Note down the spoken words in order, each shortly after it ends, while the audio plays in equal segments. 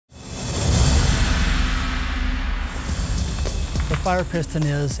fire piston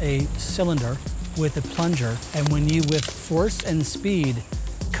is a cylinder with a plunger, and when you, with force and speed,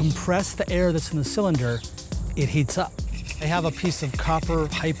 compress the air that's in the cylinder, it heats up. I have a piece of copper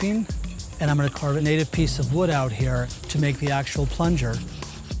piping, and I'm gonna carve a native piece of wood out here to make the actual plunger.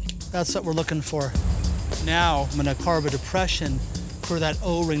 That's what we're looking for. Now, I'm gonna carve a depression for that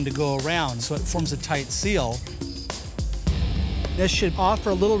O-ring to go around so it forms a tight seal. This should offer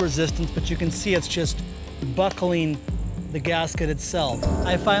a little resistance, but you can see it's just buckling the gasket itself.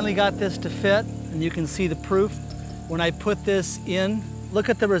 I finally got this to fit, and you can see the proof. When I put this in, look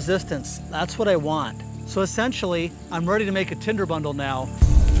at the resistance. That's what I want. So essentially, I'm ready to make a tinder bundle now.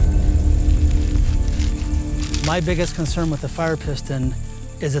 My biggest concern with the fire piston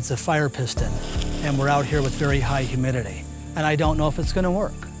is it's a fire piston, and we're out here with very high humidity. And I don't know if it's gonna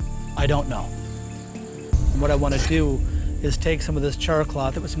work. I don't know. What I wanna do is take some of this char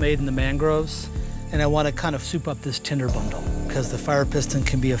cloth that was made in the mangroves, and I wanna kind of soup up this tinder bundle, because the fire piston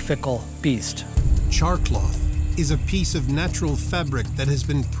can be a fickle beast. Char cloth is a piece of natural fabric that has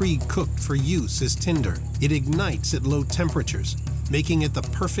been pre-cooked for use as tinder. It ignites at low temperatures, making it the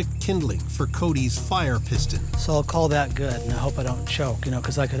perfect kindling for Cody's fire piston. So I'll call that good, and I hope I don't choke, you know,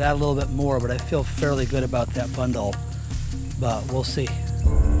 because I could add a little bit more, but I feel fairly good about that bundle, but we'll see.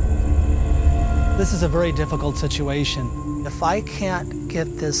 This is a very difficult situation. If I can't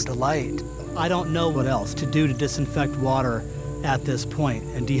get this to light, I don't know what else to do to disinfect water at this point,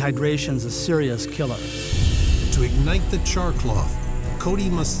 and dehydration's a serious killer. To ignite the char cloth, Cody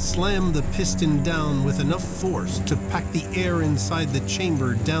must slam the piston down with enough force to pack the air inside the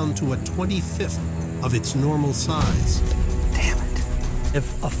chamber down to a 25th of its normal size. Damn it.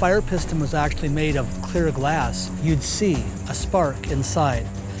 If a fire piston was actually made of clear glass, you'd see a spark inside.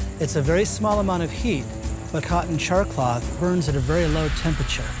 It's a very small amount of heat, but cotton char cloth burns at a very low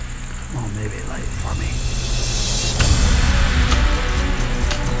temperature. Oh, maybe light for me.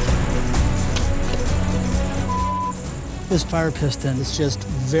 This fire piston is just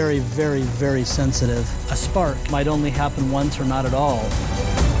very, very, very sensitive. A spark might only happen once or not at all.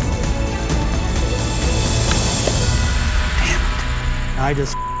 Damn it. I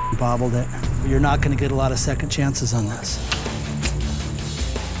just bobbled it. You're not gonna get a lot of second chances on this.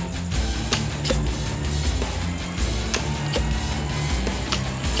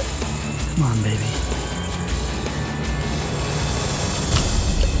 Come on, baby.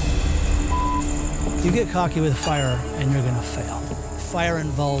 You get cocky with fire and you're gonna fail. Fire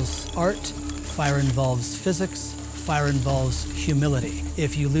involves art, fire involves physics, fire involves humility.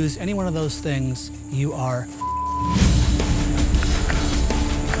 If you lose any one of those things, you are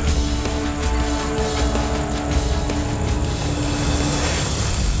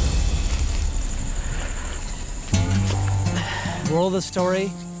moral of the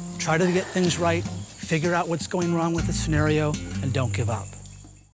story, try to get things right, figure out what's going wrong with the scenario, and don't give up.